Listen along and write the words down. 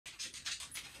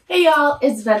Hey y'all,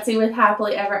 it's Betsy with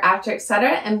Happily Ever After Etc.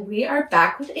 and we are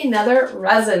back with another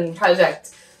resin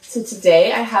project. So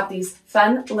today I have these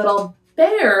fun little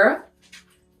they're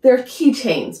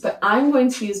keychains, but I'm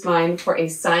going to use mine for a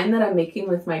sign that I'm making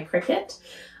with my Cricut.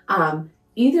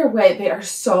 Either way, they are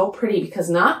so pretty because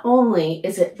not only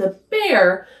is it the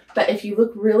bear, but if you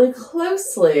look really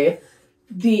closely,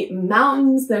 the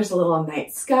mountains, there's a little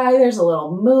night sky, there's a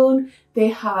little moon. They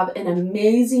have an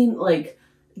amazing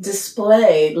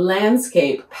display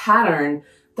landscape pattern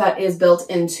that is built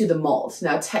into the mold.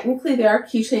 Now, technically they are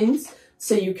keychains,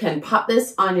 so you can pop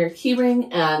this on your key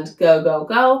ring and go, go,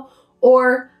 go,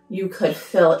 or you could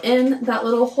fill in that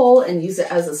little hole and use it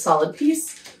as a solid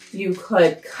piece. You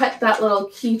could cut that little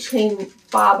keychain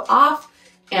bob off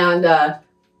and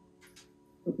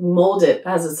mold it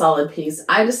as a solid piece.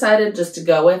 I decided just to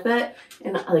go with it.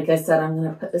 And like I said, I'm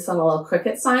gonna put this on a little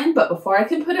Cricut sign, but before I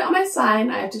can put it on my sign,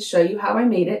 I have to show you how I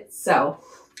made it. So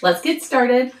let's get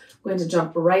started. I'm going to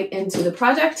jump right into the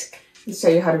project and show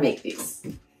you how to make these.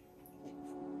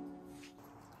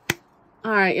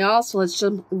 All right, y'all, so let's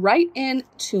jump right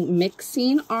into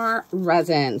mixing our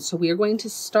resin. So we are going to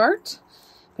start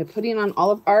by putting on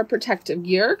all of our protective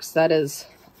gear, because that is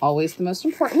always the most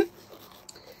important.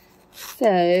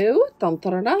 So, dun,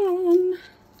 dun, dun, dun.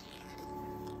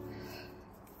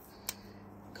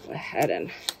 Go ahead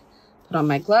and put on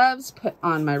my gloves, put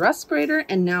on my respirator,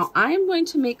 and now I am going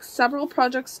to make several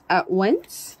projects at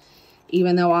once,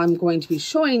 even though I'm going to be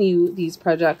showing you these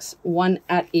projects one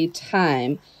at a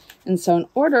time. And so in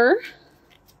order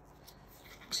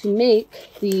to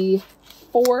make the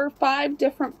 4 or 5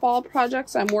 different fall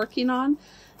projects I'm working on,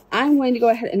 I'm going to go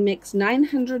ahead and mix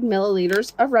 900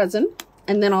 milliliters of resin,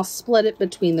 and then I'll split it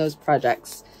between those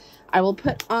projects. I will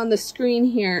put on the screen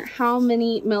here how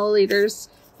many milliliters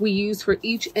we use for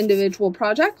each individual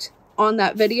project on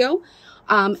that video.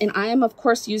 And I am, of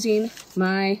course, using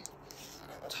my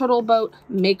Total Boat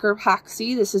Maker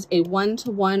Epoxy. This is a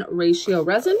 1-to-1 ratio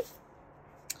resin.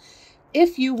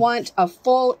 If you want a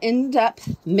full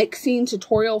in-depth mixing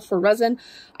tutorial for resin,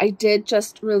 I did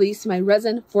just release my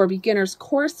Resin for Beginners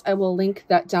course. I will link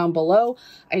that down below.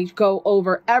 I go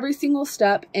over every single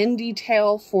step in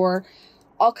detail for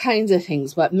all kinds of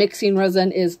things, but mixing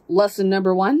resin is lesson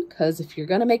number 1, because if you're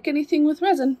going to make anything with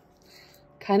resin,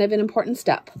 kind of an important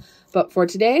step. But for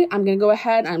today, I'm going to go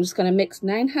ahead, I'm just going to mix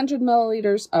 900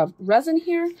 milliliters of resin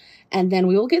here, and then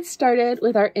we will get started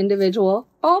with our individual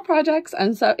fall projects.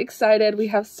 I'm so excited. We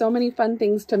have so many fun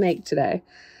things to make today.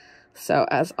 So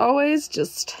as always,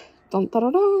 just dun dun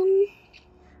dun dun.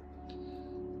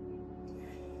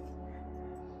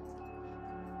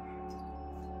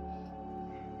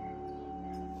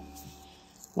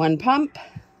 One pump.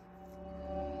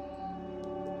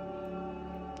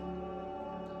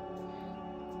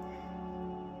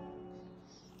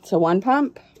 So one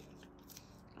pump.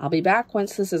 I'll be back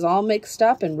once this is all mixed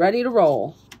up and ready to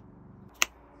roll.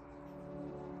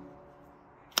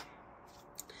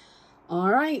 All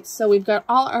right, so we've got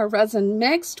all our resin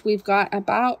mixed. We've got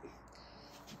about,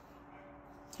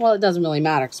 well, it doesn't really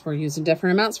matter because we're using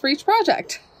different amounts for each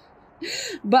project.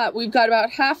 But we've got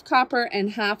about half copper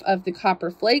and half of the copper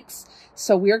flakes.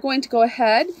 So we're going to go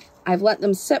ahead. I've let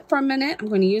them sit for a minute. I'm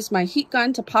going to use my heat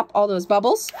gun to pop all those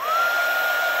bubbles.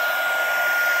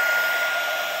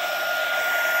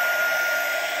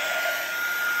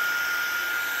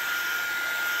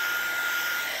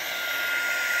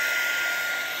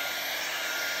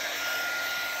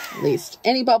 At least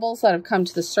any bubbles that have come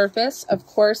to the surface. Of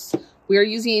course, we are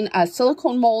using a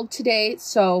silicone mold today,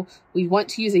 so we want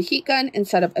to use a heat gun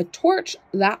instead of a torch.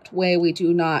 That way we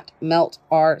do not melt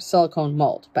our silicone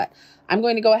mold. But I'm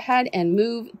going to go ahead and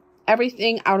move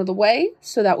everything out of the way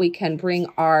so that we can bring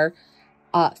our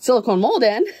silicone mold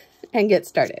in and get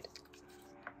started.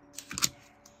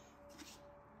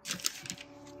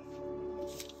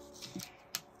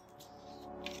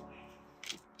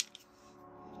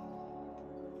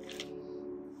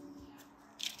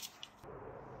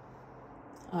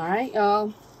 All right,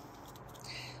 y'all,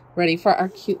 ready for our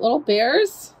cute little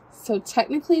bears. So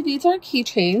technically these are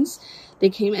keychains. They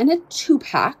came in a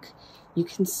 2-pack. You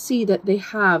can see that they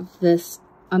have this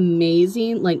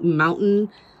amazing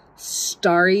mountain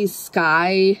starry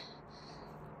sky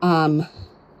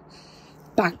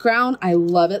background. I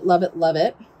love it, love it, love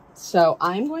it. So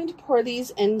I'm going to pour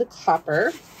these in the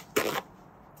copper,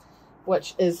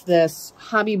 which is this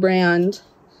hobby brand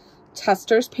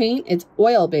Testors paint. It's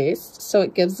oil based, so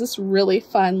it gives this really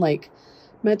fun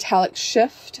metallic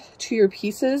shift to your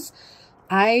pieces.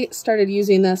 I started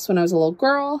using this when I was a little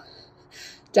girl.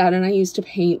 Dad and I used to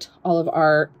paint all of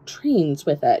our trains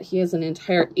with it. He has an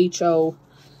entire HO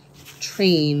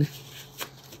train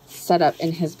setup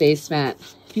in his basement.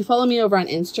 If you follow me over on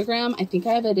Instagram, I think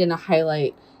I have it in a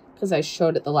highlight because I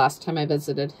showed it the last time I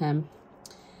visited him.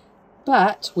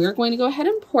 But we're going to go ahead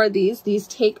and pour these. These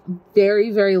take very,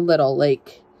 very little.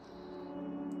 Like,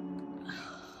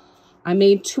 I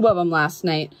made 2 of them last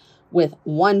night with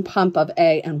 1 pump of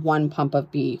A and 1 pump of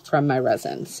B from my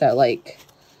resin. So, like,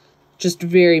 just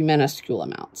very minuscule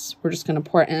amounts. We're just going to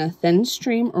pour it in a thin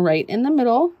stream right in the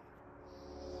middle.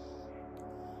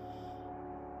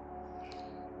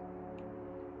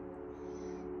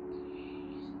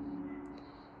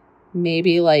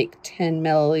 Maybe like 10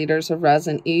 milliliters of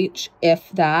resin each, if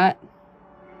that.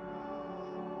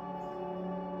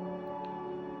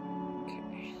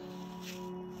 Okay.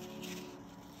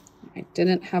 I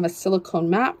didn't have a silicone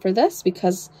mat for this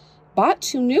because I bought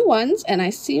 2 new ones and I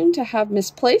seem to have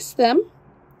misplaced them.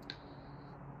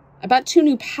 I bought 2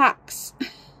 new packs.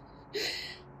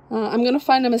 I'm going to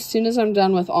find them as soon as I'm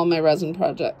done with all my resin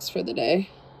projects for the day.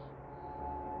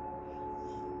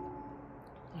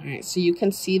 All right, so you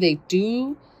can see they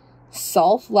do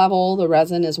self-level. The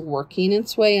resin is working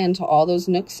its way into all those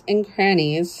nooks and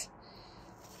crannies.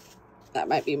 That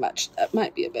might be much. That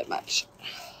might be a bit much.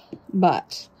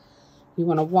 But you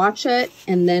want to watch it,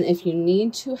 and then if you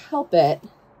need to help it, I'm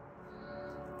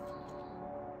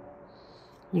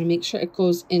going to make sure it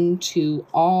goes into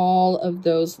all of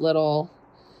those little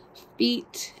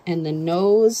feet and the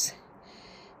nose,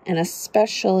 and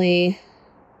especially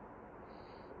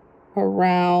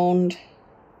around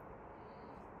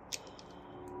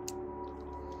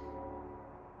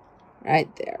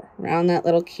right there, around that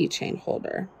little keychain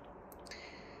holder.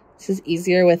 This is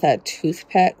easier with a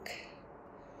toothpick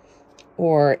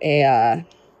or a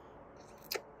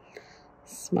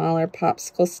smaller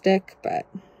popsicle stick, but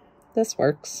this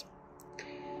works. I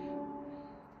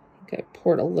think I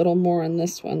poured a little more on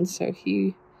this one, so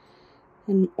he,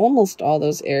 in almost all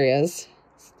those areas,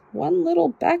 one little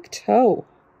back toe.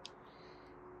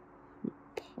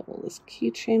 Pull this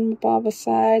keychain bob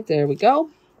aside. There we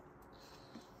go.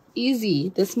 Easy.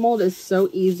 This mold is so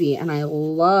easy, and I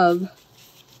love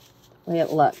the way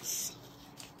it looks.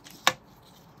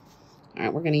 All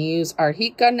right, we're going to use our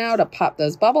heat gun now to pop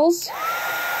those bubbles.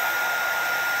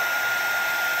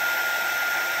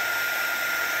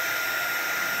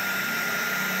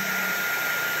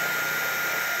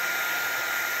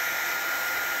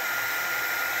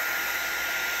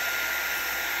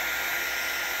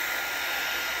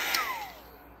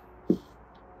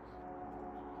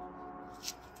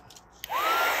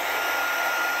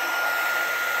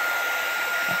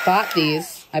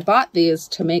 I bought these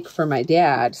to make for my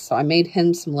dad, so I made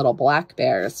him some little black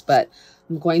bears, but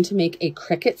I'm going to make a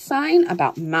cricket sign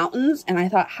about mountains, and I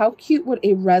thought, how cute would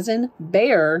a resin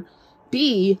bear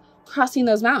be crossing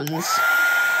those mountains? So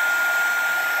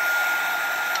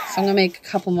I'm gonna make a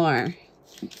couple more.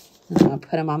 And I'll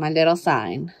put them on my little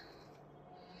sign.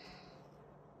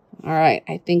 All right,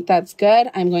 I think that's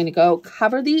good. I'm going to go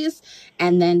cover these,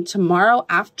 and then tomorrow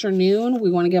afternoon,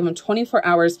 we want to give them 24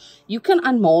 hours. You can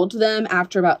unmold them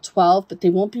after about 12, but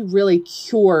they won't be really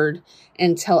cured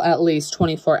until at least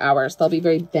 24 hours. They'll be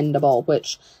very bendable,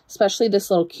 which, especially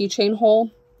this little keychain hole,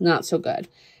 not so good.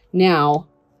 Now,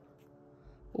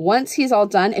 once he's all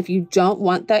done, if you don't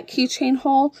want that keychain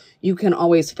hole, you can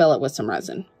always fill it with some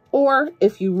resin. Or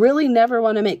if you really never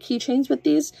want to make keychains with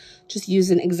these, just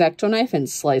use an X-Acto knife and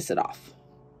slice it off.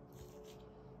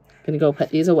 I'm going to go put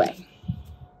these away.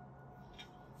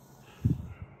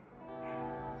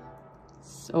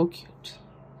 So cute.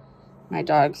 My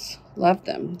dogs love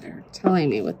them. They're telling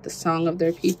me with the song of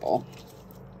their people.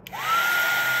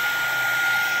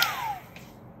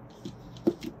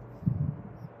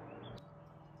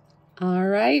 All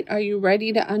right, are you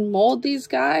ready to unmold these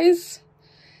guys?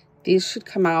 These should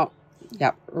come out,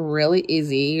 yep, really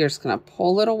easy. You're just going to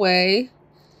pull it away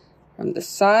from the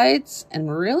sides,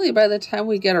 and really by the time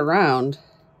we get around,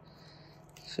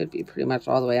 it should be pretty much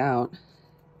all the way out.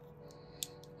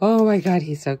 Oh my God,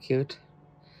 he's so cute.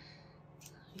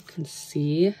 You can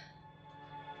see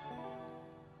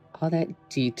all that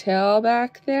detail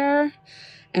back there.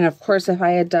 And of course, if I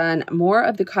had done more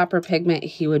of the copper pigment,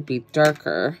 he would be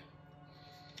darker.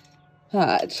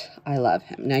 But I love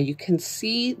him. Now you can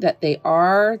see that they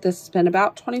are, this has been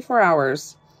about 24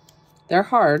 hours. They're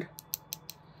hard.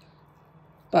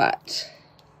 But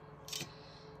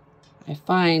I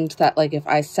find that, like, if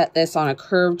I set this on a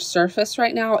curved surface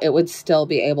right now, it would still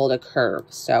be able to curve.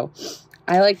 So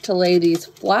I like to lay these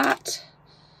flat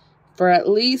for at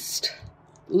least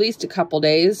a couple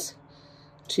days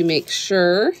to make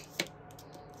sure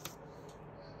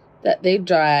that they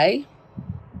dry.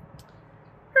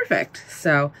 Perfect.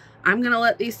 So I'm gonna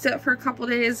let these sit for a couple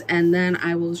days and then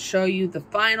I will show you the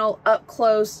final up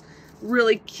close,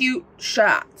 really cute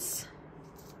shots.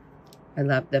 I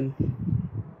love them.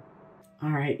 All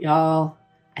right, y'all.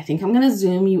 I think I'm gonna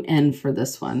zoom you in for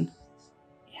this one.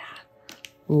 Yeah,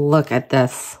 look at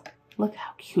this. Look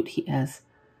how cute he is.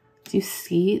 Do you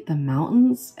see the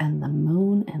mountains and the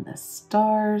moon and the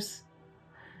stars?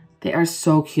 They are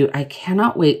so cute. I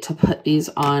cannot wait to put these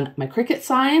on my Cricut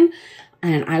sign,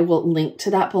 and I will link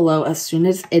to that below as soon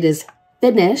as it is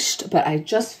finished. But I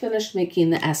just finished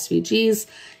making the SVGs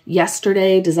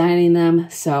yesterday, designing them,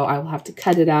 so I will have to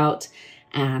cut it out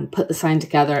and put the sign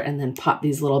together and then pop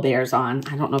these little bears on.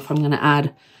 I don't know if I'm gonna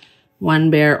add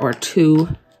one bear or two.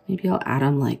 Maybe I'll add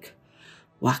them like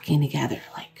walking together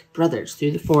like brothers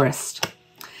through the forest.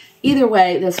 Either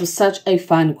way, this was such a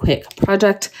fun, quick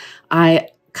project. I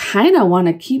kind of want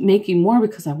to keep making more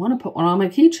because I want to put one on my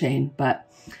keychain, but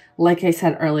like I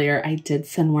said earlier, I did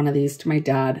send one of these to my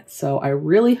dad, so I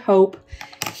really hope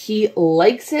he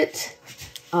likes it.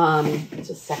 Just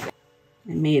a second.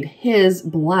 I made his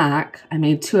black. I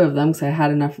made two of them because I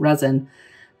had enough resin.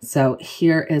 So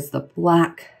here is the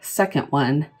black second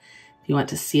one if you want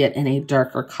to see it in a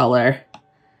darker color.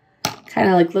 Kind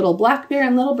of like little black bear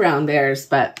and little brown bears,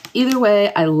 but either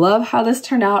way, I love how this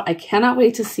turned out. I cannot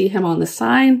wait to see him on the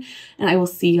sign, and I will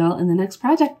see y'all in the next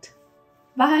project.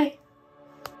 Bye.